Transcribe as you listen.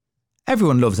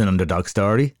Everyone loves an underdog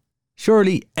story.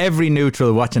 Surely every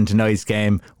neutral watching tonight's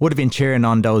game would have been cheering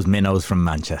on those Minnows from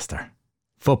Manchester.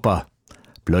 Football.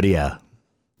 Bloody hell.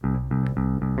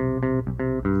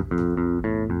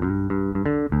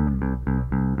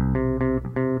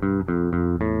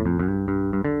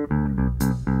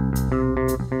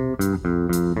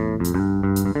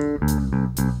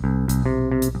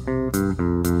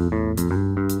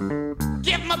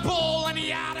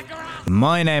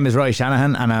 My name is Roy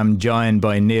Shanahan and I'm joined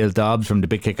by Neil Dobbs from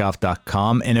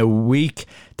thebigkickoff.com in a week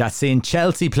that's seen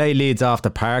Chelsea play Leeds off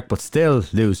the park but still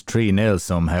lose 3-0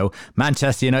 somehow.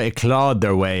 Manchester United clawed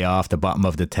their way off the bottom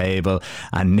of the table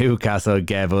and Newcastle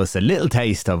gave us a little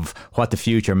taste of what the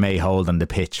future may hold on the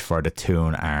pitch for the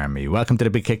Toon Army. Welcome to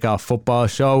the Big Kickoff Football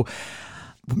Show.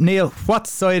 Neil, what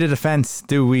side of the fence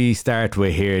do we start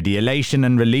with here? The elation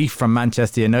and relief from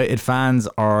Manchester United fans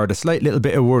or the slight little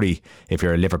bit of worry if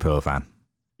you're a Liverpool fan?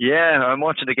 Yeah, I'm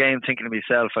watching the game thinking to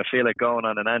myself, I feel like going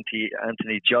on an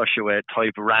Anthony Joshua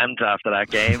type rant after that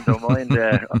game. Don't mind.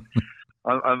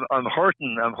 I'm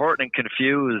hurting and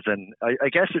confused, and I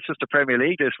guess it's just the Premier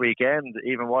League this weekend.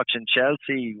 Even watching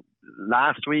Chelsea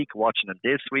last week, watching them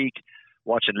this week,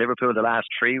 watching Liverpool the last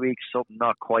 3 weeks, something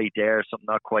not quite there, something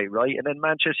not quite right. And then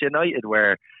Manchester United,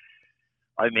 where,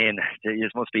 I mean, you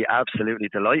must be absolutely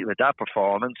delighted with that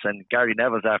performance. And Gary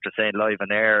Neville's after saying live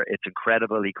on air, it's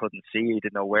incredible. He couldn't see, he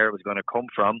didn't know where it was going to come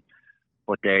from.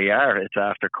 But there you are, it's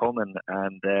after coming.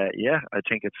 And I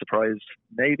think it surprised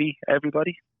maybe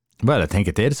everybody. Well, I think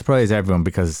it did surprise everyone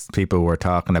because people were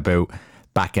talking about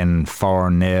backing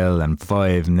 4-0 and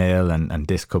 5-0 and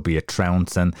this could be a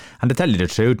trounce. And to tell you the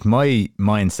truth, my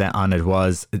mindset on it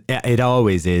was, it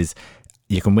always is,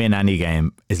 you can win any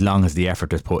game as long as the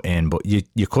effort is put in, but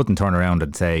you couldn't turn around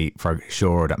and say for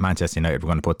sure that Manchester United were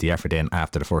going to put the effort in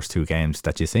after the first two games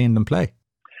that you've seen them play.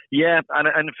 Yeah, and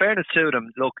in fairness to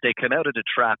them, look, they came out of the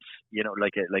traps,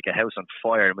 like a house on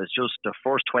fire. It was just the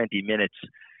first 20 minutes.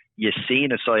 You've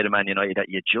seen a side of Man United that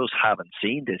you just haven't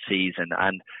seen this season.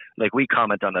 And like we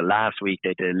commented on it last week,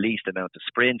 they did the least amount of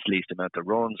sprints, least amount of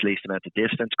runs, least amount of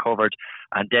distance covered.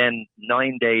 And then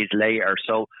 9 days later,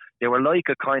 so they were like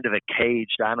a kind of a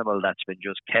caged animal that's been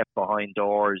just kept behind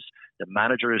doors. The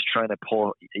manager is trying to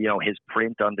put, his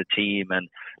print on the team. And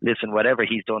listen, whatever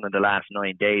he's done in the last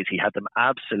 9 days, he had them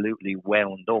absolutely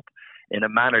wound up in a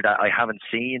manner that I haven't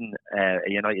seen a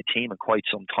United team in quite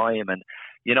some time. And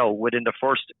within the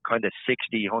first kind of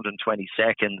 60, 120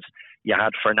 seconds, you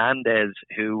had Fernandes,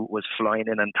 who was flying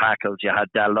in and tackles. You had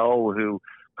Dalot, who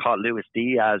caught Luis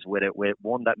Diaz with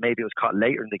one that maybe was caught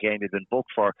later in the game he'd been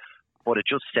booked for. But it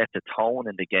just set the tone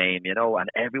in the game, and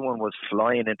everyone was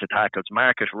flying into tackles.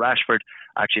 Marcus Rashford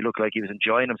actually looked like he was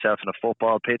enjoying himself on a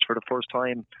football pitch for the first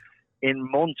time in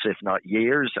months, if not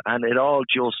years. And it all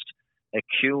just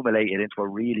accumulated into a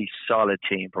really solid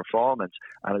team performance,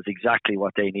 and it's exactly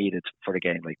what they needed for a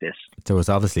game like this. There was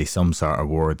obviously some sort of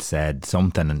word said,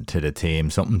 something to the team,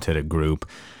 something to the group.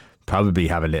 Probably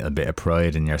have a little bit of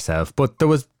pride in yourself, but there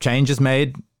was changes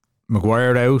made.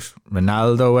 Maguire out,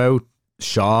 Ronaldo out,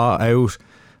 Shaw out.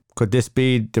 Could this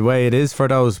be the way it is for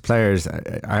those players?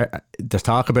 There's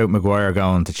talk about Maguire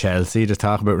going to Chelsea, there's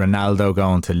talk about Ronaldo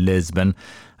going to Lisbon,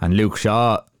 and Luke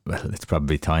Shaw, well, it's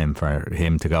probably time for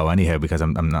him to go anyhow, because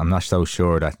I'm not so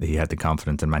sure that he had the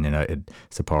confidence in Man United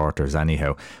supporters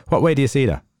anyhow. What way do you see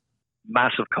that?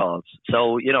 Massive calls.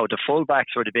 So, the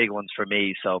fullbacks were the big ones for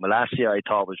me. So Malacia I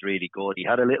thought was really good. He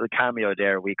had a little cameo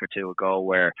there a week or two ago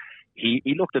where he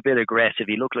looked a bit aggressive.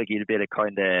 He looked like he had a bit of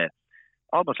kind of,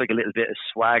 almost like a little bit of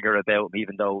swagger about him,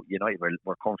 even though United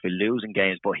were constantly losing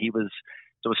games. But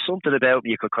there was something about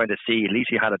him you could kind of see. At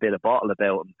least he had a bit of bottle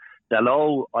about him.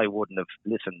 Dalot, I wouldn't have,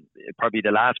 probably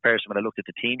the last person when I looked at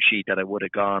the team sheet that I would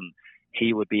have gone,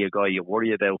 he would be a guy you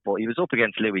worry about. But he was up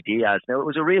against Luis Diaz. Now, it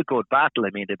was a real good battle.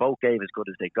 I mean, they both gave as good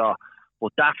as they got.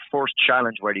 But that first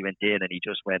challenge where he went in and he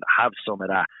just went, have some of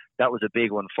that, that was a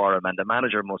big one for him. And the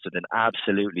manager must have been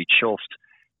absolutely chuffed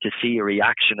to see a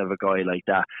reaction of a guy like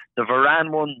that. The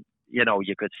Varane one,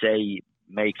 you could say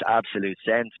makes absolute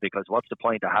sense, because what's the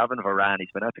point of having Varane?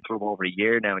 He's been at the club over a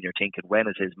year now and you're thinking, when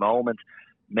is his moment?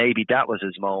 Maybe that was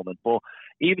his moment. But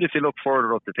even if you look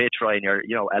further up the pitch, Ryan,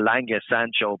 Elanga,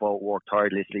 Sancho both worked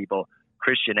tirelessly, but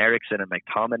Christian Eriksen and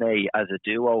McTominay as a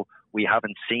duo, we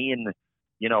haven't seen,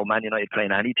 Man United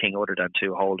playing anything other than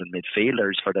two holding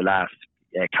midfielders for the last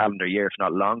calendar year, if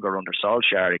not longer, under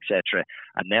Solskjaer, etc.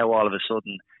 And now all of a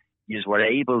sudden, you were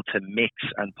able to mix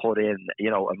and put in,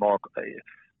 a more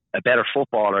a better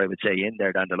footballer, I would say, in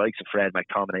there than the likes of Fred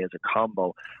McTominay as a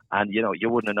combo, and you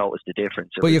wouldn't have noticed the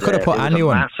difference. But you could have put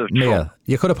anyone, Neil.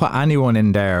 You could have put anyone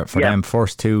in there for them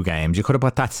first 2 games. You could have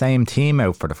put that same team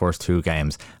out for the first 2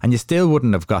 games, and you still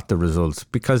wouldn't have got the results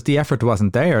because the effort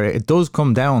wasn't there. It does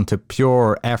come down to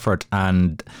pure effort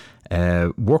and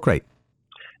work rate.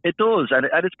 It does, and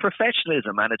it's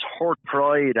professionalism, and it's hurt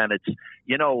pride, and it's,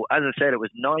 as I said, it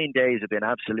was 9 days of being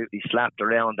absolutely slapped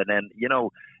around, and then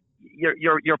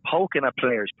you're poking at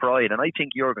players' pride, and I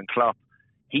think Jurgen Klopp,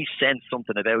 he sensed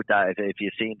something about that. If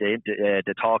you've seen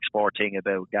the TalkSport thing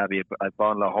about Gabby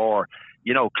Bonlahor,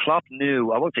 Klopp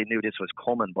knew, I won't say knew this was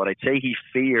coming, but I'd say he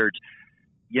feared,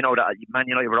 that Man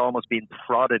United were almost being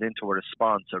prodded into a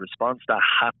response that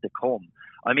had to come.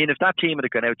 I mean, if that team had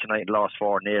gone out tonight and lost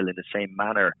 4-0 in the same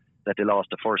manner that they lost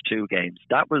the first 2 games,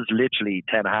 that was literally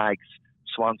Ten Hag's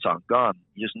swan song, gone.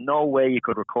 There's no way you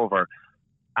could recover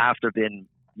after being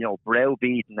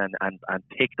browbeaten and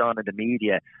picked on in the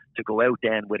media to go out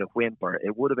then with a whimper.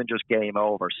 It would have been just game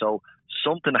over. So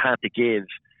something had to give,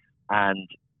 and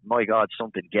my God,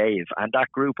 something gave. And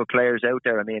that group of players out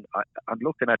there, I mean, I'm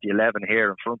looking at the 11 here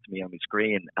in front of me on the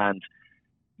screen, and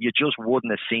you just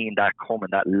wouldn't have seen that coming,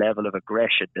 that level of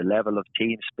aggression, the level of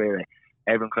team spirit,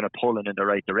 everyone kind of pulling in the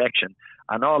right direction.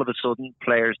 And all of a sudden,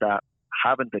 players that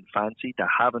haven't been fancy, that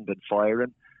haven't been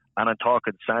firing, and I'm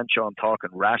talking Sancho, I'm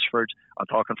talking Rashford, I'm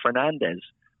talking Fernandes,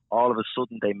 all of a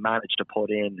sudden they managed to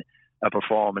put in a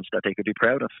performance that they could be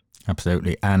proud of.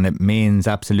 Absolutely. And it means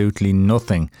absolutely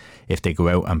nothing if they go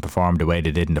out and perform the way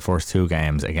they did in the first 2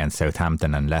 games against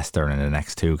Southampton and Leicester in the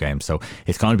next 2 games. So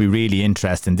it's going to be really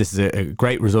interesting. This is a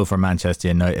great result for Manchester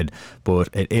United, but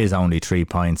it is only 3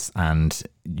 points, and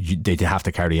they have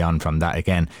to carry on from that.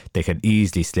 Again, they could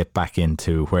easily slip back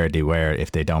into where they were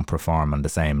if they don't perform on the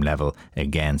same level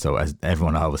again. So as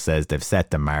everyone always says, they've set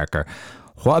the marker.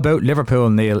 What about Liverpool,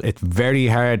 Neil? It's very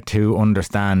hard to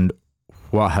understand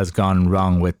what has gone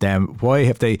wrong with them. Why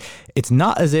have they... It's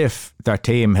not as if their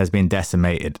team has been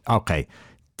decimated. Okay,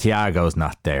 Thiago's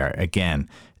not there. Again,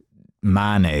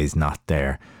 Mane's not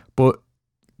there. But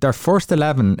their first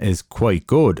 11 is quite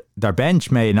good. Their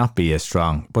bench may not be as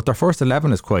strong, but their first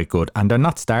 11 is quite good, and they're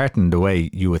not starting the way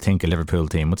you would think a Liverpool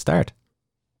team would start.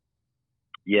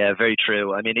 Yeah, very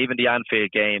true. I mean, even the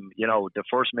Anfield game, the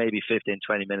first maybe 15,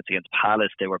 20 minutes against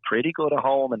Palace, they were pretty good at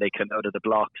home, and they came out of the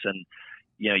blocks, and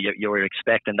you were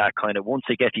expecting that kind of, once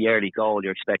they get the early goal,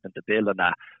 you're expecting to build on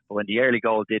that. But when the early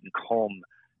goal didn't come,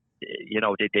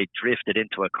 they drifted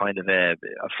into a kind of a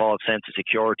false sense of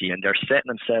security, and they're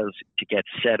setting themselves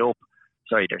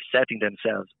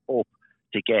up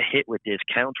to get hit with this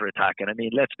counter-attack. And I mean,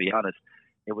 let's be honest,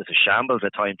 it was a shambles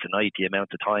at times tonight, the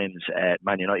amount of times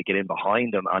Man United get in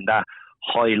behind them on that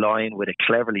high line with a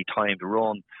cleverly timed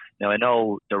run. Now, I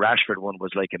know the Rashford one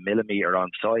was like a millimetre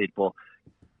onside, but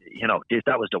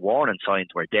that was the warning signs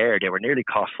were there. They were nearly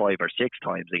caught 5 or 6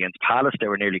 times. Against Palace, they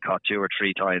were nearly caught 2 or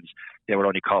 3 times. They were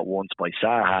only caught once by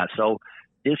Zaha. So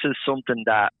this is something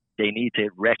that they need to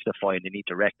rectify, and they need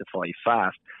to rectify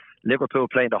fast. Liverpool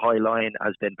playing the high line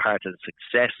has been part of the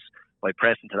success by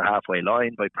pressing to the halfway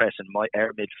line, by pressing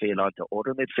our midfield onto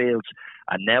other midfields.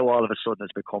 And now all of a sudden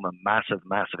it's become a massive,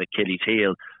 massive Achilles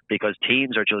heel, because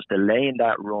teams are just delaying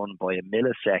that run by a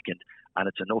millisecond, and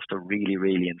it's enough to really,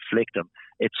 really inflict them.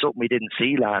 It's something we didn't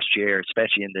see last year,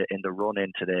 especially in the run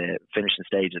into the finishing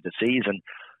stage of the season.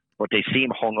 But they seem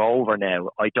hungover now.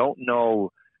 I don't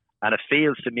know, and it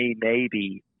feels to me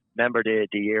maybe, remember the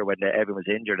year when everyone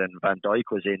was injured and Van Dijk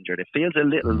was injured? It feels a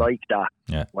little like that.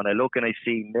 Yeah. When I look and I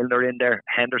see Milner in there,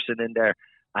 Henderson in there,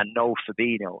 and no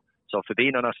Fabinho. So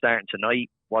Fabinho not starting tonight.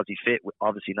 Was he fit?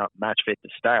 Obviously not match fit to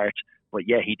start, but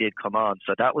yeah, he did come on.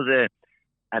 So that was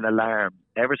an alarm.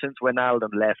 Ever since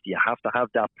Wijnaldum left, you have to have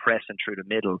that pressing through the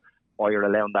middle, or you're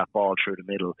allowing that ball through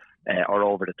the middle or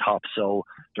over the top. So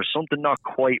there's something not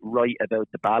quite right about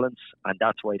the balance, and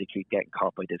that's why they keep getting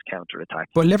caught by this counter-attack.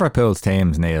 But Liverpool's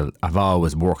teams, Neil, have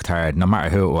always worked hard, no matter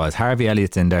who it was. Harvey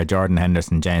Elliott's in there, Jordan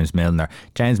Henderson, James Milner.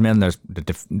 James Milner's,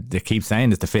 they keep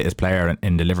saying, is the fittest player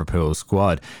in the Liverpool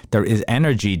squad. There is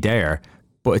energy there,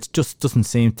 but it just doesn't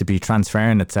seem to be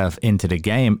transferring itself into the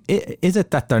game. Is it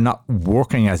that they're not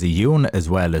working as a unit as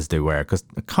well as they were? Because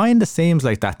it kind of seems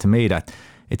like that to me, that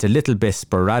it's a little bit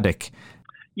sporadic.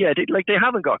 Yeah, they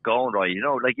haven't got going right.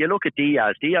 Like you look at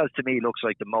Diaz. Diaz to me looks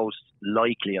like the most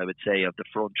likely, I would say, of the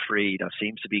front three. That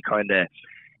seems to be kind of,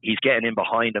 he's getting in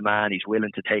behind a man. He's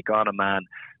willing to take on a man.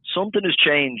 Something has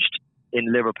changed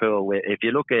in Liverpool. If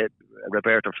you look at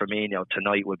Roberto Firmino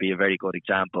tonight, would be a very good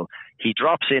example. He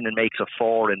drops in and makes a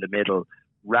 4 in the middle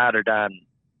rather than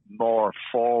more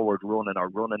forward running or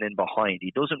running in behind.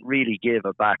 He doesn't really give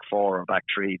a back four or back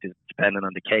three, depending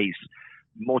on the case,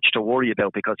 much to worry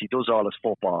about, because he does all his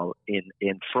football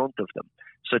in front of them.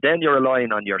 So then you're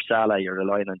relying on your Salah, you're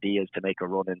relying on Diaz to make a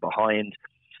run in behind.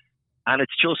 And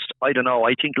it's just, I don't know,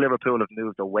 I think Liverpool have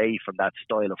moved away from that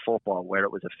style of football where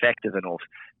it was effective enough.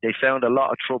 They found a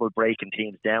lot of trouble breaking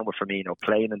teams down with Firmino,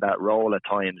 playing in that role at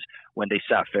times when they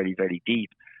sat very, very deep.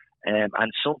 And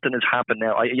something has happened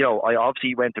now. I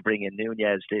obviously went to bring in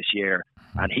Nunez this year,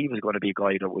 and he was going to be a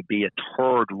guy that would be a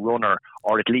third runner,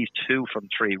 or at least 2 from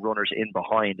 3 runners in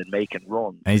behind and making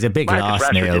runs. And he's a big loss,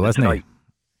 Neil, wasn't he?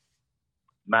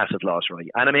 Massive loss, right?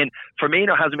 And I mean,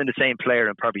 Firmino hasn't been the same player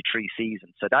in probably 3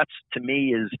 seasons. So that's, to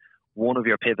me, is one of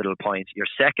your pivotal points. Your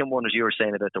second one, as you were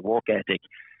saying about the work ethic,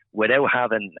 without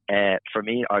having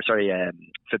Fabinho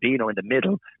in the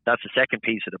middle, that's the second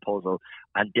piece of the puzzle.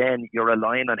 And then you're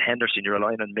relying on Henderson, you're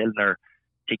relying on Milner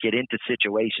to get into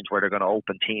situations where they're going to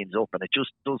open teams up, and it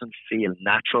just doesn't feel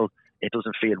natural. It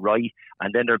doesn't feel right.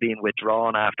 And then they're being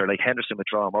withdrawn after, like Henderson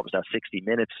withdrawn, what was that, 60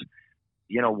 minutes?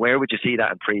 You know, where would you see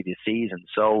that in previous seasons?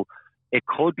 So it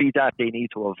could be that they need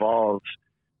to evolve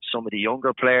some of the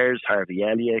younger players, Harvey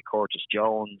Elliott, Curtis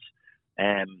Jones,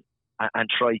 and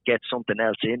try get something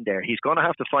else in there. He's going to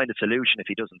have to find a solution if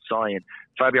he doesn't sign.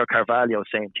 Fabio Carvalho,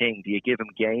 same thing. Do you give him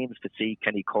games to see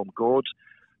can he come good?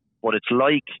 But it's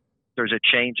like there's a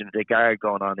change in the guard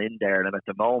going on in there, and at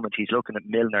the moment he's looking at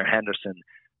Milner, Henderson,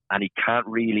 and he can't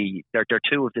really. They're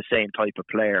 2 of the same type of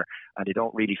player, and they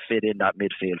don't really fit in that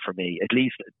midfield for me. At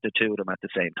least the 2 of them at the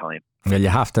same time. Well,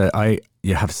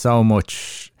 you have so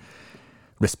much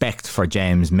respect for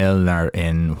James Milner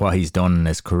in what he's done in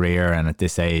his career, and at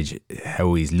this age,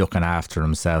 how he's looking after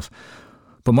himself.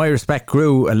 But my respect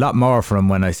grew a lot more for him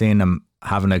when I seen him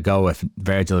having a go at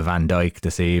Virgil van Dijk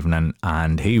this evening,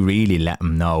 and he really let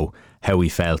him know how he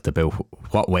felt about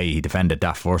what way he defended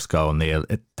that first goal, Neil.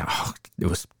 It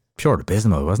was pure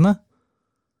abysmal, wasn't it?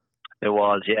 It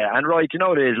was, yeah. And right, you know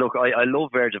what it is? Look, I love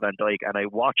Virgil van Dijk, and I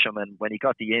watch him, and when he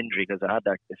got the injury, because I had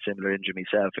a similar injury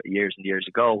myself years and years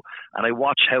ago, and I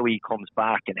watch how he comes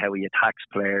back and how he attacks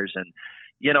players, and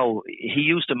you know, he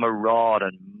used to maraud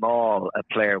and maul a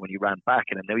player when he ran back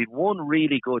at him. Now, he'd one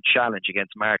really good challenge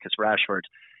against Marcus Rashford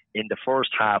in the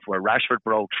first half where Rashford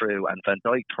broke through and Van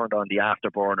Dijk turned on the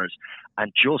afterburners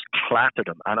and just clattered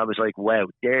him. And I was like, wow,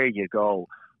 there you go.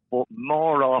 But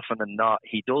more often than not,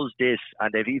 he does this,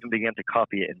 and they've even begun to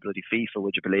copy it in bloody FIFA,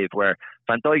 would you believe, where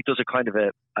Van Dijk does a kind of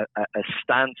a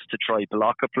stance to try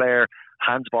block a player,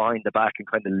 hands behind the back and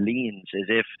kind of leans as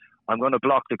if I'm going to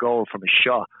block the goal from a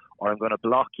shot, or I'm going to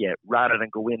block you, rather than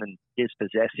go in and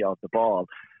dispossess you of the ball.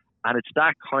 And it's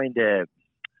that kind of,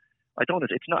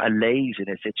 it's not a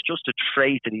laziness, it's just a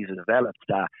trait that he's developed,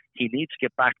 that he needs to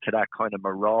get back to that kind of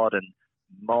marauding,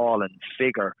 mauling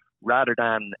figure, rather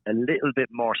than a little bit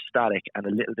more static and a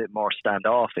little bit more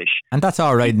standoffish. And that's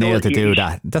all right, Neil, to do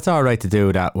that. That's all right to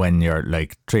do that when you're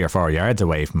like 3 or 4 yards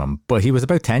away from him. But he was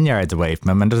about 10 yards away from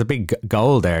him, and there's a big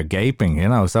goal there gaping, you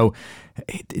know. So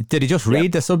did he just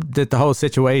read the whole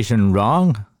situation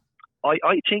wrong?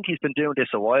 I think he's been doing this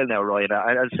a while now, Ryan.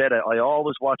 As I said, I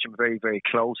always watch him very, very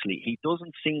closely. He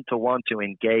doesn't seem to want to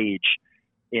engage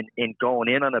in going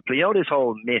in on a play. You know, this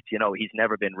whole myth, you know, he's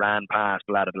never been ran past,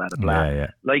 blah, blah, blah, blah. Yeah.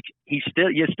 Like, you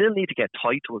still need to get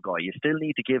tight to a guy. You still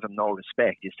need to give him no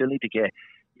respect. You still need to get,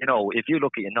 you know, if you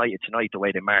look at United tonight, the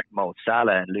way they mark Mo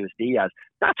Salah and Luis Diaz,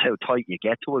 that's how tight you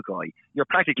get to a guy. You're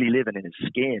practically living in his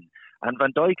skin. And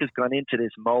Van Dijk has gone into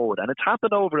this mode, and it's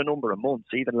happened over a number of months,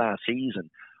 even last season,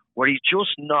 where he's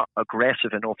just not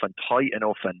aggressive enough and tight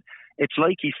enough. And it's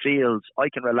like he feels, I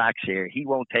can relax here. He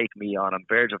won't take me on. I'm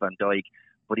Virgil van Dijk.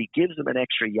 But he gives them an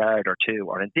extra yard or 2,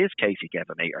 or in this case, he gave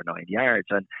them 8 or 9 yards.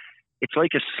 And it's like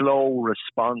a slow,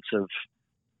 responsive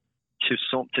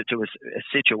to a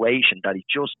situation that he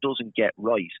just doesn't get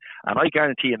right. And I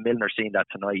guarantee you Milner seen that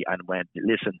tonight and went,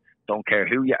 listen, don't care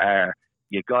who you are,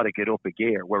 you got to get up a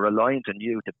gear. We're relying on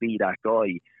you to be that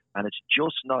guy. And it's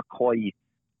just not quite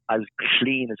as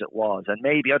clean as it was. And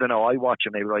maybe, I don't know, I watch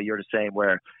him, maybe Roy, you're the same,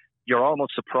 where you're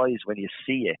almost surprised when you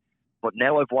see it. But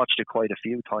now I've watched it quite a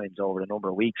few times over a number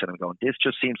of weeks, and I'm going, this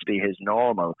just seems to be his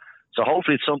normal. So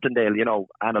hopefully it's something they'll, you know,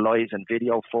 analyse in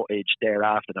video footage there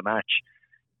after the match,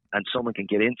 and someone can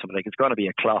get into him. Like, it's going to be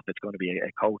a Klopp, it's going to be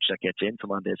a coach that gets into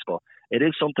him on this, but it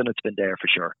is something that's been there for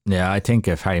sure. Yeah, I think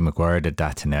if Harry Maguire did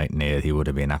that tonight, Neil, he would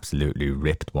have been absolutely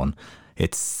ripped one.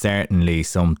 It's certainly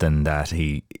something that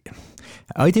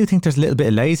I do think there's a little bit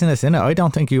of laziness in it. I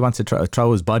don't think he wants to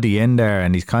throw his body in there,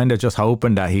 and he's kind of just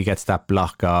hoping that he gets that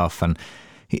block off. And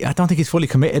I don't think he's fully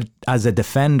committed as a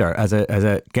defender, as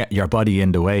a get your body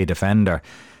in the way defender.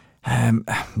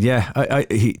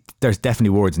 There's definitely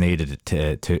words needed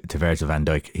to Virgil van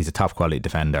Dijk. He's a top quality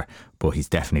defender, but he's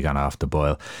definitely gone off the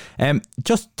boil.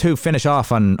 Just to finish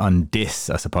off on this,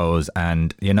 I suppose,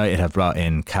 and United have brought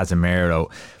in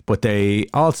Casemiro, but they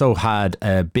also had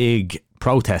a big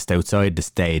protest outside the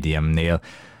stadium. Neil,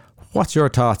 what's your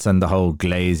thoughts on the whole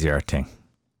Glazier thing?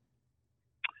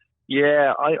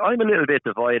 Yeah, I'm a little bit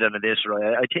divided on this,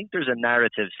 right? I think there's a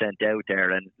narrative sent out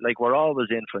there, and like we're always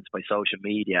influenced by social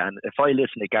media. And if I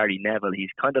listen to Gary Neville, he's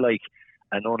kind of like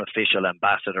an unofficial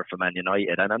ambassador for Man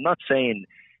United. And I'm not saying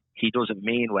he doesn't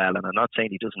mean well, and I'm not saying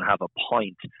he doesn't have a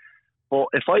point. But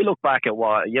if I look back at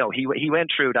what he went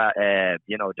through that,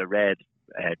 the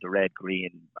red,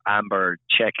 green, amber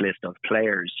checklist of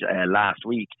players last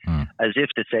week, as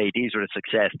if to say these were a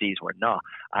success, these were not,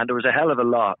 and there was a hell of a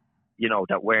lot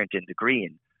that weren't in the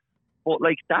green. But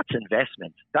like, that's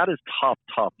investment. That is top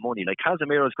money. Like,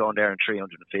 Casemiro's going there in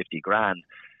 350 grand.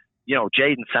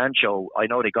 Jadon Sancho, I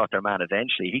know they got their man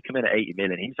eventually. He came in at 80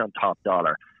 million. He's on top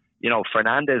dollar.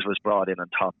 Fernandez was brought in on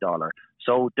top dollar.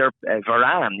 So they're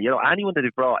Varane, anyone that they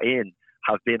brought in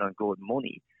have been on good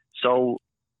money. So,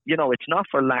 it's not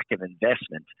for lack of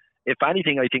investment. If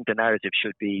anything, I think the narrative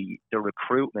should be the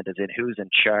recruitment, as in who's in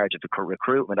charge of the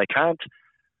recruitment. I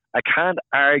can't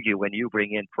argue when you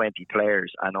bring in 20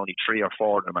 players and only 3 or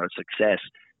 4 of them are a success.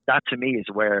 That to me is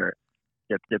where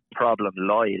the problem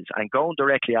lies. And going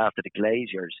directly after the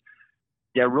Glaziers,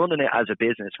 they're running it as a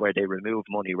business where they remove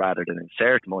money rather than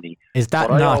insert money. Is that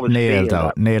not, Neil,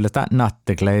 though? Neil, is that not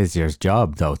the Glaziers'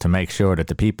 job, though, to make sure that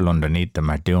the people underneath them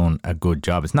are doing a good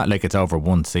job? It's not like it's over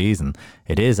one season.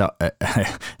 It is.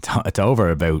 It's over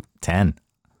about 10.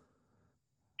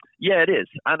 Yeah, it is.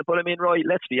 But I mean, Roy,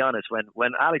 let's be honest,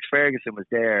 when Alex Ferguson was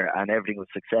there and everything was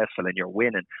successful and you're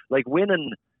winning, like,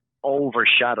 winning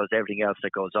overshadows everything else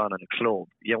that goes on in the club.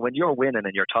 When you're winning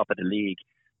and you're top of the league,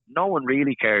 no one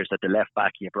really cares that the left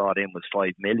back you brought in was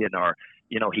 5 million or,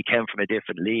 he came from a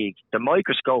different league. The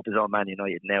microscope is on Man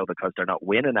United now because they're not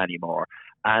winning anymore.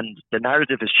 And the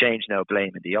narrative has changed now,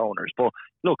 blaming the owners. But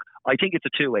look, I think it's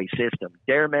a two-way system.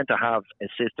 They're meant to have a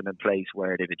system in place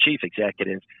where they have a chief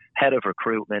executive, head of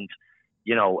recruitment,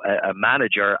 a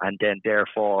manager, and then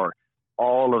therefore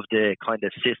all of the kind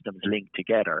of systems linked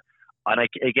together. And I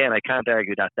can't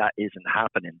argue that isn't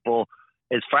happening. But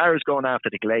as far as going after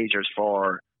the Glaziers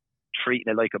for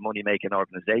treating it like a money-making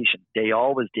organisation, they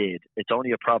always did. It's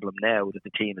only a problem now that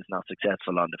the team is not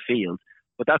successful on the field,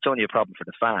 but that's only a problem for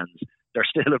the fans. They're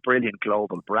still a brilliant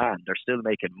global brand. They're still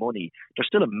making money. They're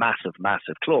still a massive,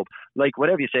 massive club. Like,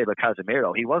 whatever you say about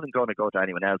Casemiro, he wasn't going to go to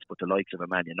anyone else but the likes of a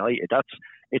Man United.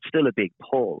 It's still a big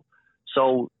pull.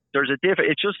 So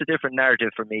it's just a different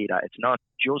narrative for me, that it's not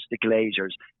just the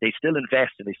Glaziers. They still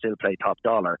invest and they still play top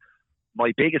dollar.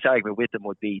 My biggest argument with them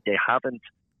would be they haven't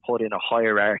put in a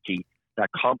hierarchy that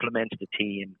complements the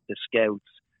team, the scouts,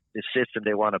 the system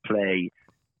they want to play.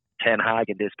 Ten Hag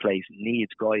in this place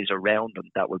needs guys around them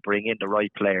that will bring in the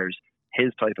right players,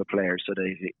 his type of players, so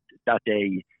that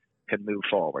they can move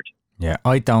forward. Yeah,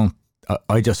 I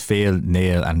just feel,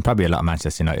 Neil, and probably a lot of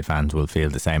Manchester United fans will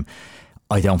feel the same,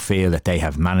 I don't feel that they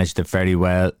have managed it very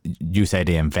well. You say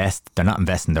they invest. They're not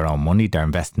investing their own money. They're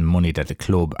investing money that the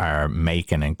club are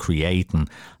making and creating,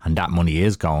 and that money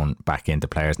is going back into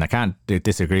players. And I can't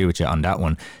disagree with you on that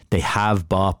one. They have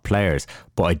bought players,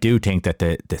 but I do think that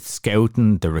the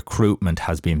scouting, the recruitment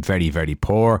has been very, very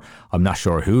poor. I'm not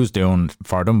sure who's doing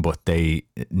for them, but they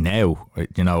now,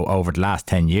 over the last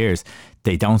 10 years,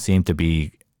 they don't seem to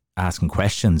be asking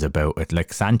questions about it.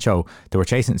 Like Sancho, they were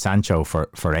chasing Sancho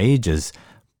for ages,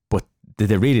 but did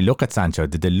they really look at Sancho?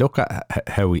 Did they look at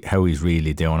how he's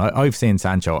really doing? I've seen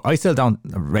Sancho. I still don't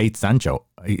rate Sancho.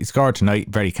 He scored tonight,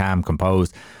 very calm,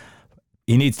 composed.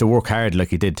 He needs to work hard like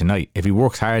he did tonight. If he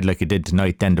works hard like he did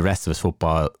tonight, then the rest of his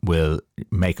football will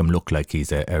make him look like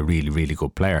he's a really, really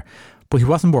good player. But he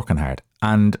wasn't working hard,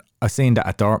 and I've seen that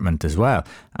at Dortmund as well.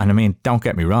 And I mean, don't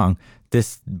get me wrong,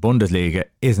 this Bundesliga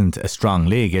isn't a strong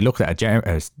league. You look at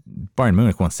Bayern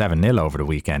Munich won 7-0 over the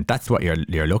weekend. That's what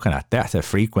you're looking at. That's a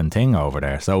frequent thing over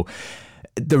there. So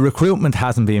the recruitment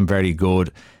hasn't been very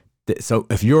good. So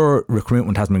if your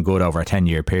recruitment hasn't been good over a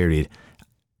 10-year period,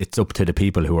 it's up to the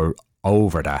people who are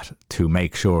over that to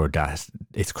make sure that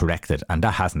it's corrected. And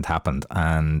that hasn't happened.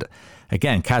 And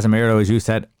again, Casemiro, as you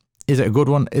said, is it a good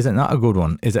one? Is it not a good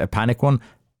one? Is it a panic one?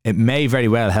 It may very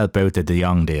well help out the De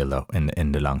Jong deal, though,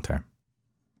 in the long term.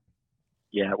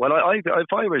 Yeah, well, if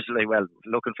I was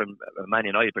looking from a Man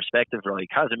United perspective, right,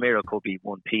 Casemiro could be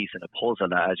one piece in a puzzle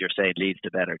that, as you're saying, leads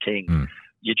to better things.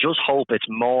 You just hope it's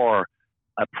more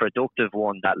a productive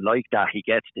one that, like that, he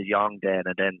gets De Jong then,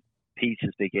 and then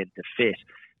pieces begin to fit.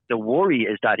 The worry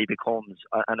is that he becomes,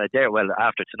 and I dare, well,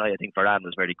 after tonight, I think Varane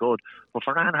was very good, but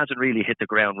Varane hasn't really hit the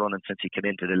ground running since he came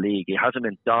into the league. He hasn't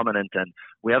been dominant, and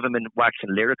we haven't been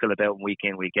waxing lyrical about him week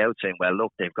in, week out, saying, well,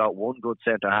 look, they've got one good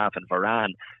centre-half in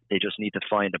Varane, they just need to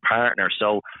find a partner.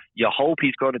 So you hope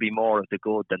he's going to be more of the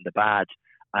good than the bad.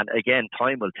 And again,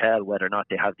 time will tell whether or not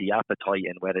they have the appetite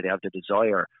and whether they have the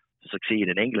desire to succeed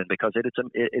in England, because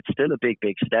it's still a big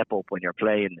step up when you're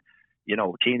playing, you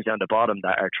know, teams down the bottom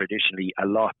that are traditionally a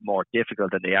lot more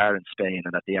difficult than they are in Spain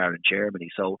and that they are in Germany.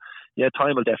 So yeah,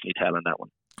 time will definitely tell on that one.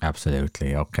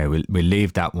 Absolutely. Okay, we'll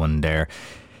leave that one there.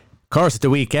 Of course, at the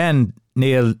weekend,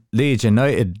 Neil, Leeds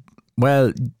United,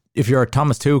 well, if you're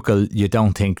Thomas Tuchel, you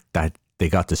don't think that they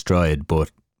got destroyed,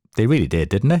 but they really did,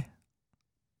 didn't they?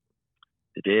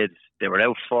 They did. They were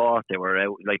outfought. They were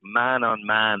out like man on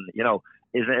man. You know,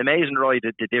 it's amazing, Roy,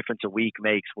 the difference a week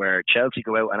makes, where Chelsea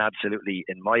go out and absolutely,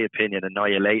 in my opinion,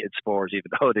 annihilated Spurs,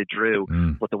 even though they drew.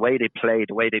 But the way they played,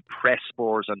 the way they pressed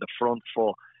Spurs on the front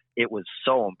foot, it was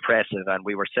so impressive. And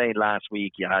we were saying last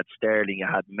week, you had Sterling, you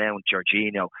had Mount,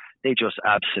 Jorginho. They just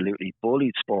absolutely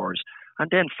bullied Spurs. And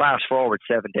then fast forward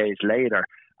 7 days later,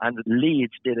 and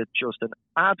Leeds did just an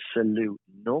absolute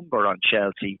number on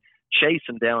Chelsea, chased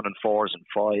them down in 4s and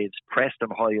 5s, pressed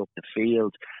them high up the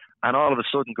field. And all of a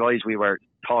sudden, guys, we were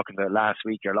talking about last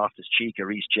week, your Loftus-Cheek, your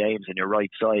Reece James on your right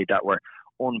side, that were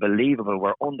unbelievable,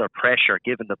 were under pressure,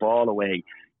 giving the ball away,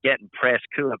 getting pressed.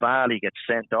 Koulibaly gets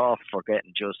sent off for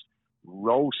getting just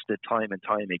roasted time and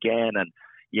time again. And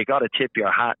you got to tip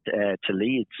your hat to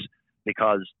Leeds,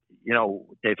 because, you know,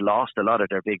 they've lost a lot of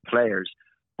their big players,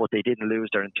 but they didn't lose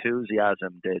their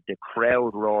enthusiasm. The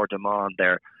crowd roared them on,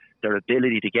 their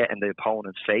ability to get in the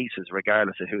opponent's faces,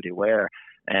 regardless of who they were.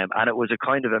 And it was a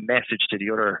kind of a message to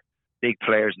the other big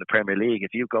players in the Premier League.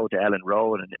 If you go to Ellen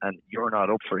Road and you're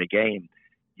not up for a game,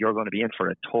 you're going to be in for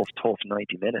a tough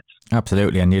 90 minutes.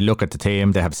 Absolutely. And you look at the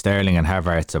team, they have Sterling and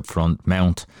Havertz up front,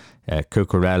 Mount,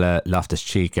 Cucurella,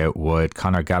 Loftus-Cheek out wide,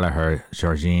 Conor Gallagher,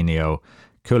 Jorginho,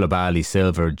 Koulibaly,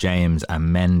 Silva, James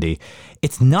and Mendy.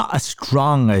 It's not as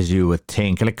strong as you would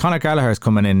think. Like, Conor Gallagher's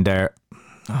coming in there,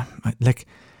 like,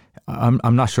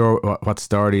 I'm not sure what the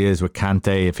story is with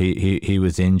Kante, if he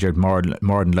was injured. More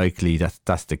than likely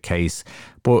that's the case,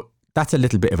 but that's a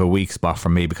little bit of a weak spot for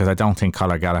me, because I don't think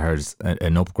Conor Gallagher's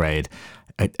an upgrade.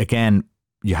 Again,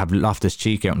 you have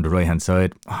Loftus-Cheek out on the right hand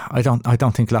side. I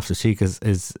don't think Loftus-Cheek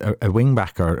is a wing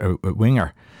back or a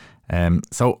winger.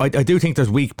 So I do think there's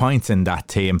weak points in that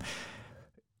team.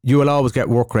 You will always get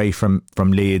work rate from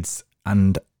Leeds,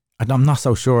 and I'm not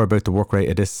so sure about the work rate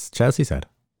of this Chelsea side.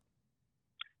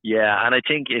 Yeah, and I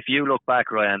think if you look back,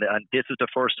 Ryan, and this is the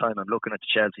first time I'm looking at the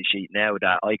Chelsea sheet now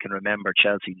that I can remember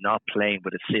Chelsea not playing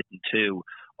with a sitting two,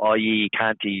 i.e.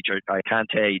 Kante,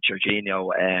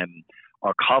 Jorginho,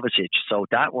 or Kovacic. So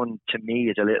that one to me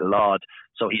is a little odd.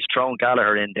 So he's thrown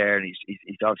Gallagher in there, and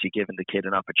he's obviously given the kid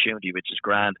an opportunity, which is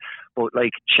grand. But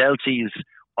like Chelsea's,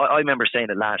 I remember saying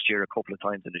it last year a couple of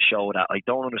times in the show that I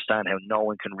don't understand how no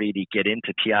one can really get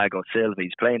into Thiago Silva.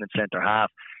 He's playing in centre half.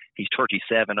 He's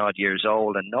 37 odd years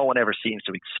old, and no one ever seems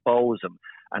to expose him.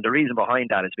 And the reason behind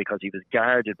that is because he was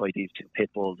guarded by these two pit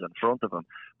bulls in front of him.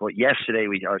 But yesterday,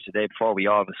 or the day before, we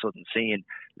all of a sudden seen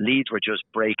Leeds were just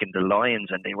breaking the lines,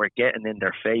 and they were getting in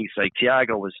their face. Like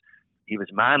Thiago was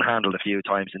manhandled a few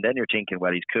times, and then you're thinking,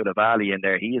 well, he's Koulibaly in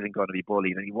there, he isn't going to be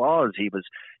bullied, and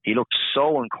he looked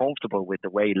so uncomfortable with the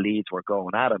way Leeds were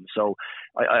going at him. So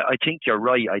I think you're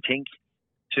right. I think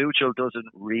Tuchel doesn't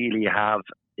really have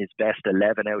his best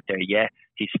 11 out there yet.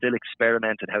 He's still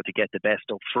experimenting how to get the best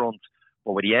up front.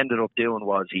 But what he ended up doing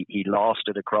was he lost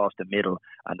it across the middle,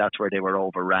 and that's where they were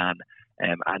overran.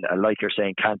 And like you're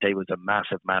saying, Kante was a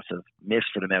massive miss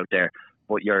for them out there.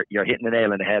 But you're hitting the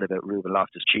nail on the head about Ruben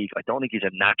Loftus-Cheek. I don't think he's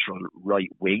a natural right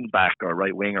wing back or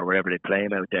right winger, wherever they play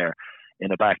him out there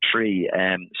in a back three.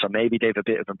 So maybe they've a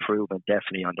bit of improvement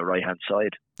definitely on the right hand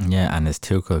side. Yeah, and is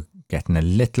Tuchel getting a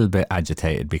little bit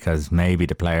agitated because maybe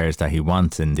the players that he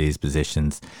wants in these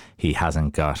positions he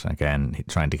hasn't got? Again, he's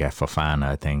trying to get Fofana,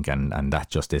 I think, and that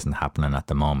just isn't happening at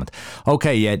the moment.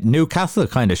 Okay, yeah, Newcastle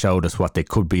kind of showed us what they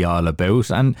could be all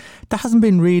about, and there hasn't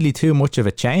been really too much of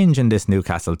a change in this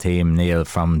Newcastle team, Neil,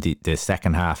 from the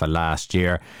second half of last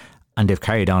year, and they've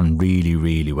carried on really,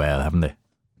 really well, haven't they?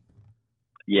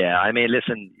 Yeah, I mean,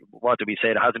 listen, what do we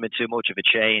say? There hasn't been too much of a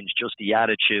change, just the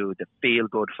attitude, the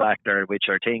feel-good factor, which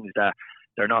are things that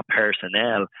they're not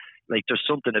personnel. Like, there's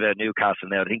something about Newcastle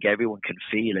now. I think everyone can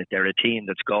feel it. They're a team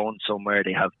that's going somewhere.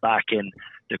 They have backing.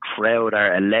 The crowd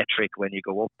are electric when you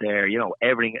go up there. You know,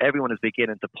 everyone is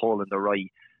beginning to pull in the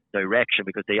right direction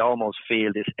because they almost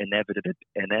feel this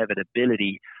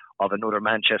inevitability of another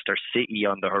Manchester City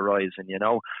on the horizon, you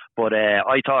know. But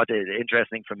I thought the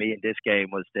interesting for me in this game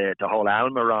was the whole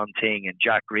Almiron thing and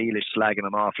Jack Grealish slagging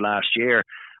him off last year.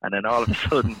 And then all of a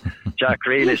sudden, Jack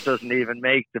Grealish doesn't even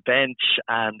make the bench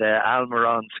and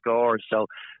Almiron scores. So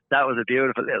that was a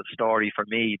beautiful little story for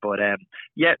me. But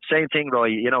yeah, same thing, Roy.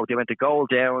 You know, they went a goal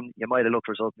down. You might have looked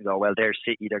for something and go, well, they're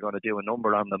City, they're going to do a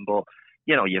number on them. But,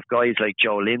 you know, you have guys like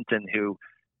Joe Linton who,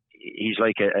 he's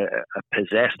like a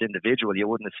possessed individual. You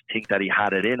wouldn't think that he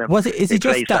had it in him. Is it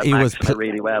just that he was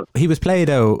really well? He was played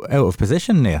out of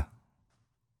position, Neil.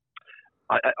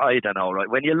 I don't know, right?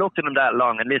 When you looked at him that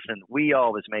long, and listen, we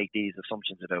always make these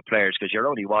assumptions about players because you're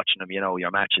only watching them, you know,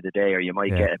 your match of the day, or you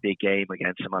might get a big game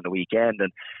against them on the weekend,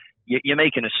 and you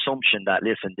make an assumption that,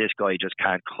 listen, this guy just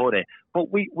can't cut it. But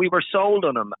we were sold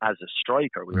on him as a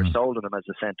striker. We were sold on him as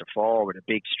a centre forward, a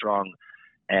big, strong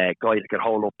guy that could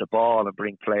hold up the ball and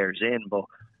bring players in. But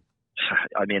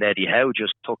I mean, Eddie Howe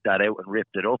just took that out and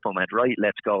ripped it up and went, right,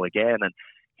 let's go again. And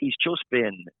he's just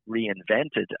been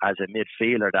reinvented as a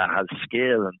midfielder that has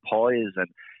skill and poise, and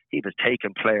he was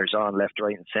taking players on left,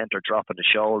 right and centre, dropping the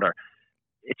shoulder.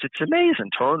 It's amazing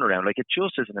turnaround. Like, it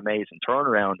just is an amazing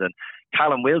turnaround. And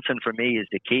Callum Wilson, for me, is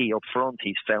the key up front.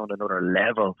 He's found another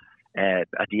level at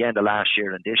the end of last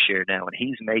year and this year now, and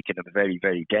he's making them very,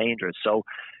 very dangerous. So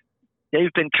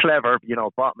they've been clever. You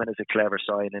know, Botman is a clever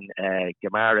signing.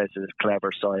 Guimaraes is a clever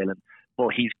signing.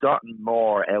 But he's gotten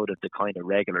more out of the kind of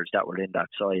regulars that were in that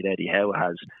side, Eddie Howe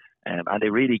has. And they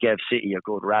really gave City a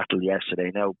good rattle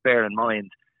yesterday. Now, bear in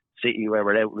mind, City were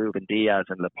without Ruben Diaz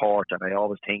and Laporte, and I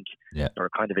always think they're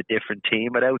kind of a different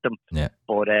team without them. Yeah.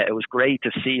 But it was great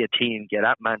to see a team get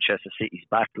at Manchester City's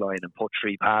backline and put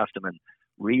three past them and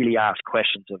really ask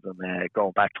questions of them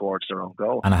going back towards their own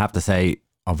goal. And I have to say,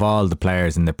 of all the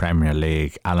players in the Premier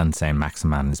League, Alan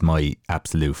Saint-Maximin is my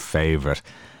absolute favourite.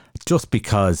 Just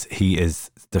because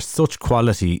there's such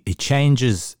quality, he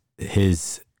changes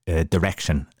his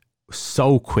direction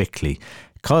so quickly.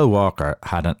 Kyle Walker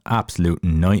had an absolute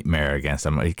nightmare against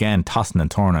him. Again, tossing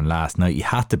and turning last night. He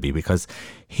had to be, because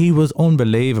he was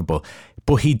unbelievable.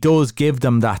 But he does give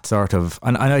them that sort of,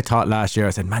 and I thought last year,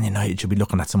 I said, Man United should be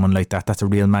looking at someone like that. That's a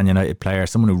real Man United player,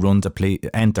 someone who runs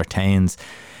entertains.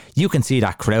 You can see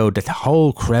that crowd, the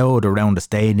whole crowd around the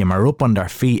stadium are up on their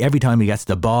feet every time he gets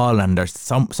the ball, and there's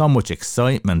so much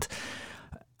excitement.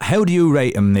 How do you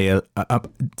rate him, Neil?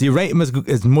 Do you rate him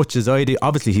as much as I do?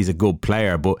 Obviously, he's a good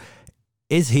player, but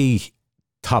is he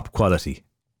top quality?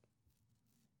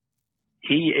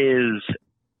 He is.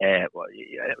 How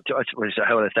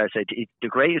would I start saying? The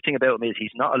greatest thing about him is he's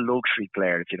not a luxury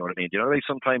player, if you know what I mean. You know, like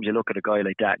sometimes you look at a guy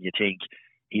like that and you think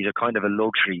he's a kind of a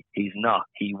luxury. He's not.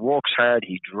 He works hard,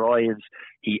 he drives,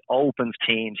 he opens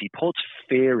teams, he puts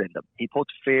fear in them. He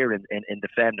puts fear in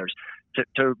defenders.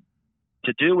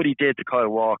 To do what he did to Kyle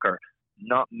Walker,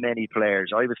 not many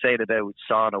players. I was saying about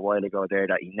Son a while ago there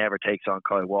that he never takes on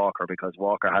Kyle Walker because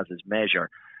Walker has his measure.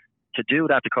 To do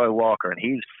that to Kyle Walker, and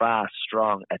he's fast,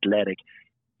 strong, athletic,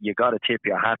 you got to tip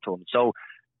your hat to him. So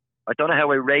I don't know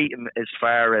how I rate him as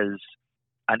far as,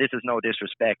 and this is no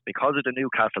disrespect, because of the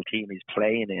Newcastle team he's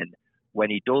playing in,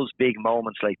 when he does big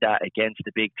moments like that against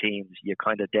the big teams, you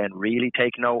kind of then really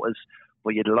take notice.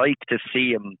 But you'd like to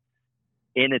see him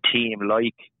in a team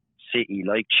like City,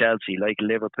 like Chelsea, like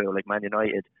Liverpool, like Man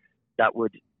United,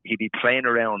 he'd be playing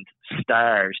around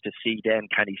stars to see then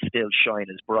can he still shine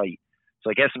as bright. So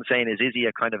I guess I'm saying is he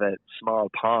a kind of a small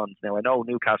pond? Now, I know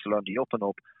Newcastle on the up and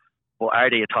up, but are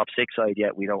they a top six side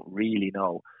yet? We don't really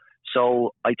know.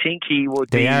 So I think he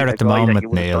would they be. They are at the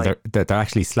moment, Neil. They're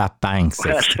actually slap bang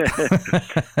sixth.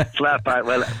 Slap bang.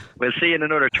 Well, we'll see in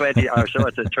another 20 or so.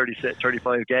 It's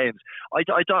 35 games. I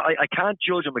can't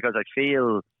judge him because I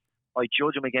feel I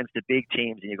judge him against the big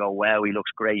teams and you go, wow, he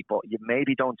looks great. But you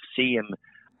maybe don't see him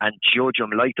and judge him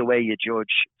like the way you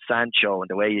judge Sancho and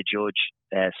the way you judge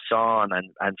Son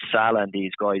and Salah and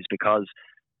these guys, because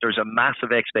there's a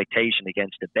massive expectation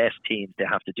against the best teams they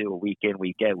have to do a week in,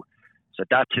 week out. So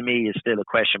that to me is still a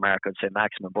question mark on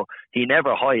Saint-Maximin. But he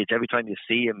never hides. Every time you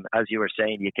see him, as you were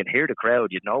saying, you can hear the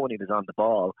crowd. You know when he was on the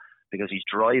ball because he's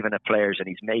driving at players and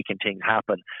he's making things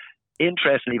happen.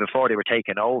 Interestingly, before they were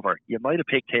taken over, you might have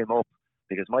picked him up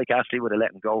because Mike Astley would have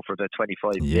let him go for about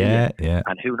 25 million. Yeah.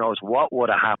 And who knows what would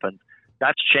have happened.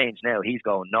 That's changed now. He's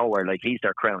going nowhere. Like, he's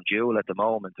their crown jewel at the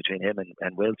moment between him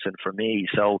and Wilson for me.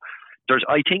 So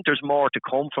I think there's more to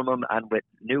come from him. And with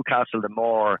Newcastle, the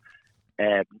more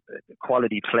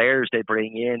quality players they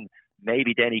bring in,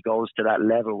 maybe then he goes to that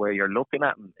level where you're looking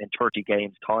at him in 30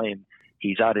 games time.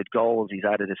 He's added goals, he's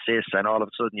added assists, and all of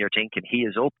a sudden you're thinking he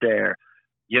is up there,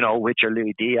 you know, with your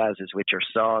Luis Diaz's, with your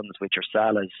Sons, with your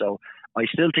Salahs. So I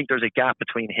still think there's a gap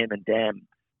between him and them.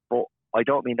 But I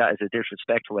don't mean that as a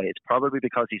disrespectful way. It's probably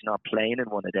because he's not playing in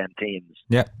one of them teams.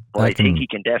 Yeah, but I think he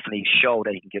can definitely show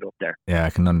that he can get up there. Yeah, I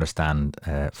can understand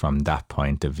from that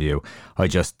point of view. I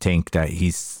just think that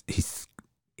he's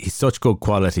such good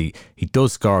quality. He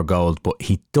does score goals, but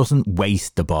he doesn't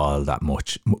waste the ball that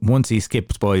much. Once he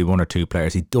skips by one or two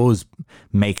players, he does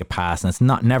make a pass, and it's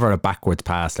never a backwards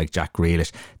pass like Jack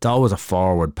Grealish. It's always a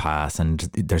forward pass, and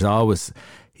there's always,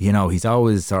 he's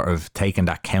always sort of taking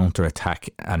that counter attack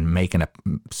and making it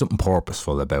something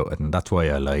purposeful about it, and that's why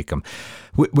I like him.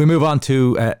 We move on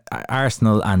to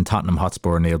Arsenal and Tottenham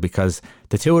Hotspur, Neil, because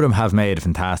the two of them have made a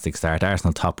fantastic start.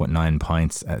 Arsenal top with 9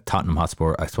 points. Tottenham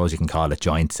Hotspur, I suppose you can call it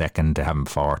joint second. They haven't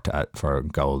fought for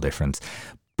goal difference.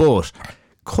 But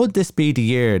could this be the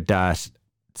year that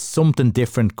something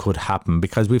different could happen?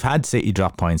 Because we've had City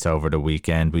drop points over the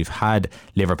weekend. We've had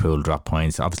Liverpool drop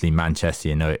points. Obviously Manchester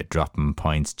United dropping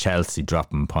points. Chelsea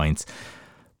dropping points.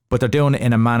 But they're doing it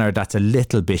in a manner that's a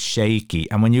little bit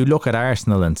shaky. And when you look at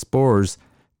Arsenal and Spurs,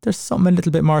 there's something a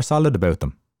little bit more solid about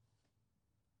them.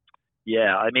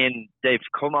 Yeah, I mean, they've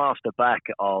come off the back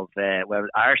of,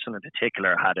 Arsenal in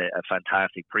particular had a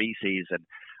fantastic pre-season,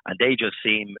 and they just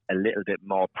seem a little bit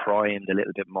more primed, a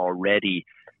little bit more ready.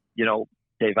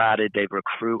 They've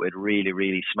recruited really,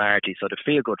 really smartly. So the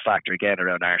feel-good factor again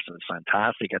around Arsenal is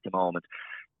fantastic at the moment.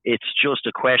 It's just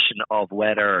a question of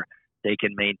whether they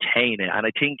can maintain it. And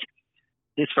I think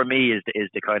this for me is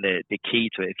the kind of the key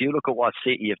to it. If you look at what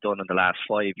City have done in the last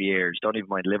 5 years, don't even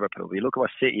mind Liverpool, but you look at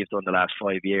what City have done in the last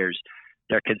 5 years,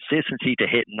 their consistency to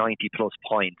hit 90 plus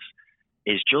points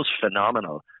is just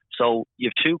phenomenal. So you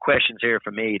have two questions here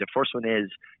for me. The first one is,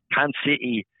 can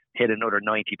City hit another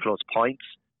 90 plus points?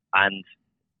 And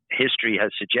history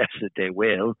has suggested they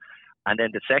will. And then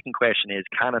the second question is,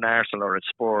 can an Arsenal or a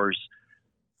Spurs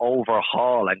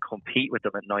overhaul and compete with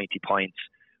them at 90 points,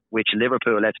 which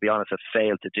Liverpool, let's be honest, have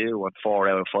failed to do on 4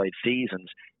 out of 5 seasons,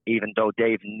 even though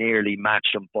they've nearly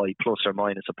matched them by plus or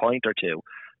minus a point or two.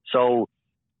 So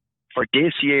for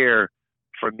this year,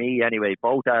 for me anyway,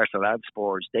 both Arsenal and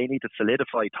Spurs, they need to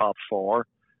solidify top 4.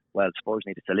 Well, Spurs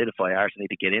need to solidify, Arsenal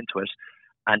need to get into it.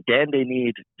 And then they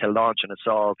need to launch an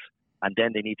assault, and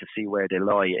then they need to see where they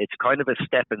lie. It's kind of a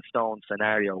stepping stone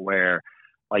scenario where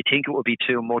I think it would be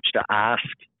too much to ask,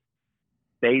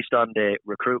 based on the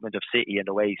recruitment of City and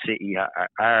the way City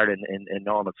are in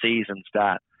normal seasons,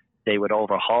 that they would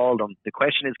overhaul them. The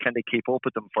question is, can they keep up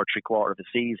with them for 3/4 of the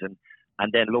season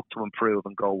and then look to improve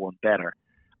and go one better?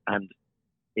 And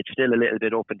it's still a little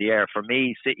bit up in the air. For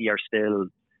me, City are still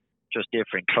just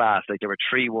different class. Like, they were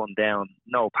 3-1 down,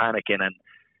 no panicking, and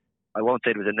I won't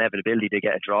say there was inevitability to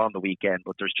get a draw on the weekend,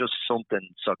 but there's just something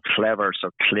so clever, so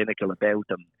clinical about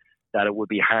them that it would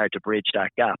be hard to bridge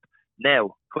that gap.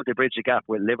 Now, could they bridge the gap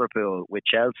with Liverpool, with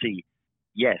Chelsea?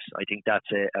 Yes, I think that's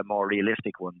a more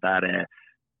realistic one, that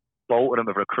both of them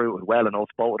have recruited well enough,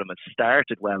 both of them have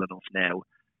started well enough now.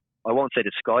 I won't say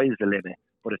the sky's the limit,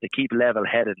 but if they keep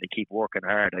level-headed and they keep working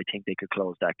hard, I think they could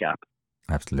close that gap.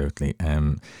 Absolutely.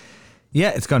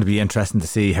 Yeah, it's going to be interesting to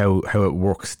see how it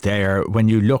works there. When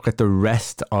you look at the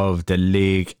rest of the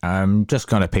league, I'm just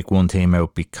going to pick one team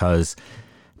out because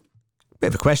bit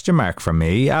of a question mark for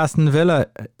me. Aston Villa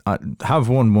have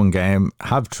won one game,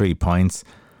 have 3 points,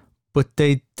 but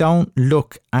they don't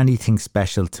look anything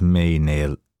special to me,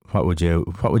 Neil. What would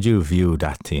you view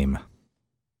that team?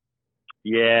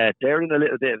 Yeah, they're in a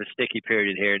little bit of a sticky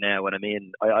period here now. And I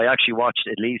mean, I actually watched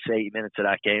at least 80 minutes of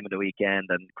that game of the weekend,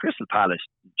 and Crystal Palace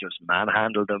just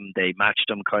manhandled them. They matched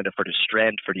them kind of for the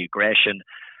strength, for the aggression,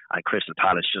 and Crystal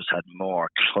Palace just had more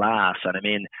class. And I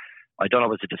mean, I don't know,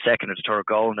 was it the second or the third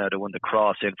goal now, the one, the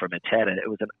cross in for Mateta? It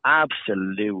was an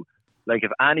absolute, like, if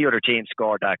any other team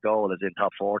scored that goal as in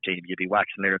top 4 team, you'd be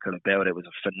waxing lyrical about it. It was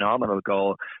a phenomenal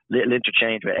goal. Little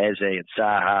interchange with Eze and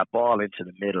Saha, ball into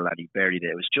the middle, and he buried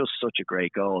it. It was just such a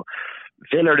great goal.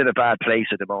 Villa are in a bad place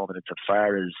at the moment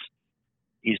insofar as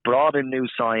he's brought in new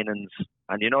signings,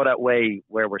 and you know that way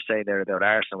where we're saying there about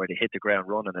Arsenal, where they hit the ground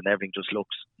running and everything just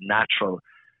looks natural.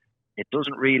 It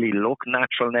doesn't really look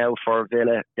natural now for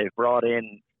Villa. They've brought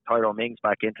in Tyrone Mings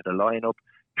back into the lineup.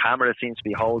 Camara seems to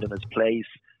be holding his place,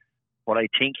 but I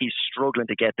think he's struggling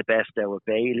to get the best out of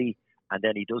Bailey, and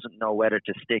then he doesn't know whether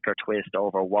to stick or twist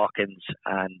over Watkins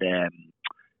and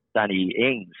Danny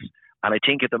Ings. And I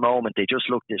think at the moment they just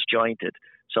look disjointed.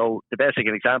 So the best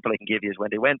example I can give you is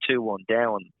when they went 2-1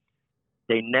 down,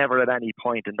 they never at any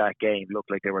point in that game looked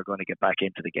like they were going to get back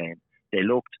into the game. They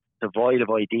looked devoid of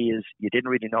ideas. You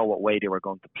didn't really know what way they were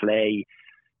going to play.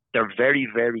 They're very,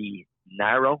 very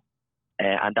narrow.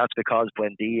 And that's because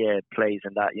when Dia plays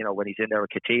in that, when he's in there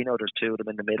with Coutinho, there's 2 of them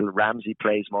in the middle. Ramsey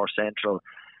plays more central.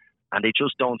 And they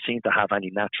just don't seem to have any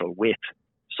natural width.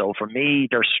 So for me,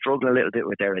 they're struggling a little bit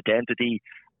with their identity.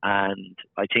 And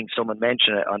I think someone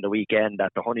mentioned it on the weekend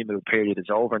that the honeymoon period is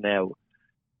over now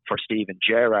for Steven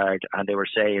Gerrard. And they were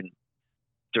saying,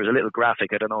 there was a little graphic,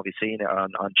 I don't know if you've seen it,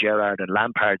 on Gerrard and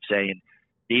Lampard saying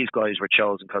these guys were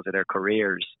chosen because of their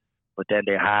careers. But then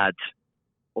they had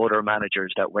other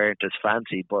managers that weren't as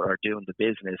fancy but are doing the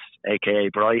business, aka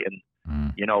Brighton.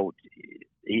 You know,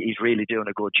 he's really doing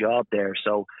a good job there.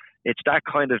 So it's that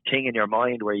kind of thing in your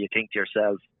mind where you think to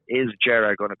yourself, is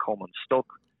Gerrard going to come unstuck?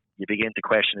 You begin to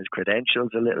question his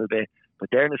credentials a little bit. But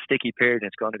they're in a sticky period.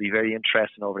 It's going to be very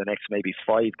interesting over the next maybe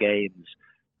 5 games.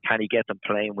 Can he get them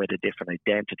playing with a different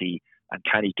identity? And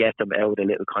can he get them out of the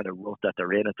little kind of rut that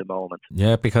they're in at the moment?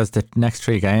 Yeah, because the next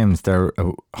 3 games, they're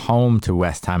home to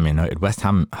West Ham United. West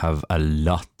Ham have a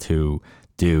lot to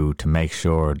do to make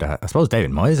sure that, I suppose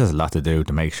David Moyes has a lot to do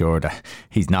to make sure that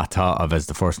he's not thought of as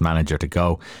the first manager to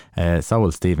go. So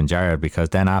will Steven Gerrard, because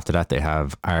then after that they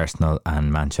have Arsenal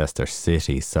and Manchester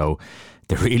City. So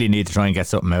they really need to try and get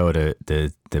something out of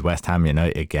the West Ham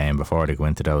United game before they go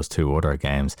into those 2 other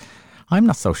games. I'm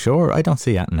not so sure. I don't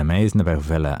see anything amazing about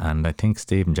Villa, and I think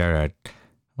Steven Gerrard,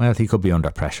 well, he could be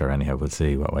under pressure anyhow. We'll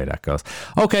see what way that goes.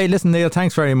 Okay, listen, Neil,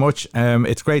 thanks very much.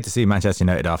 It's great to see Manchester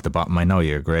United off the bottom. I know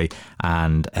you agree.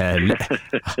 And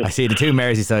I see the 2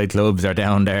 Merseyside clubs are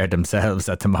down there themselves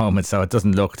at the moment, so it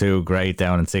doesn't look too great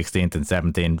down in 16th and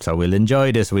 17th. So we'll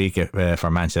enjoy this week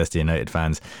for Manchester United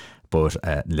fans. But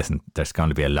listen, there's going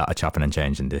to be a lot of chopping and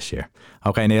changing this year.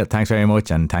 Okay, Neil, thanks very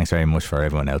much, and thanks very much for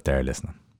everyone out there listening.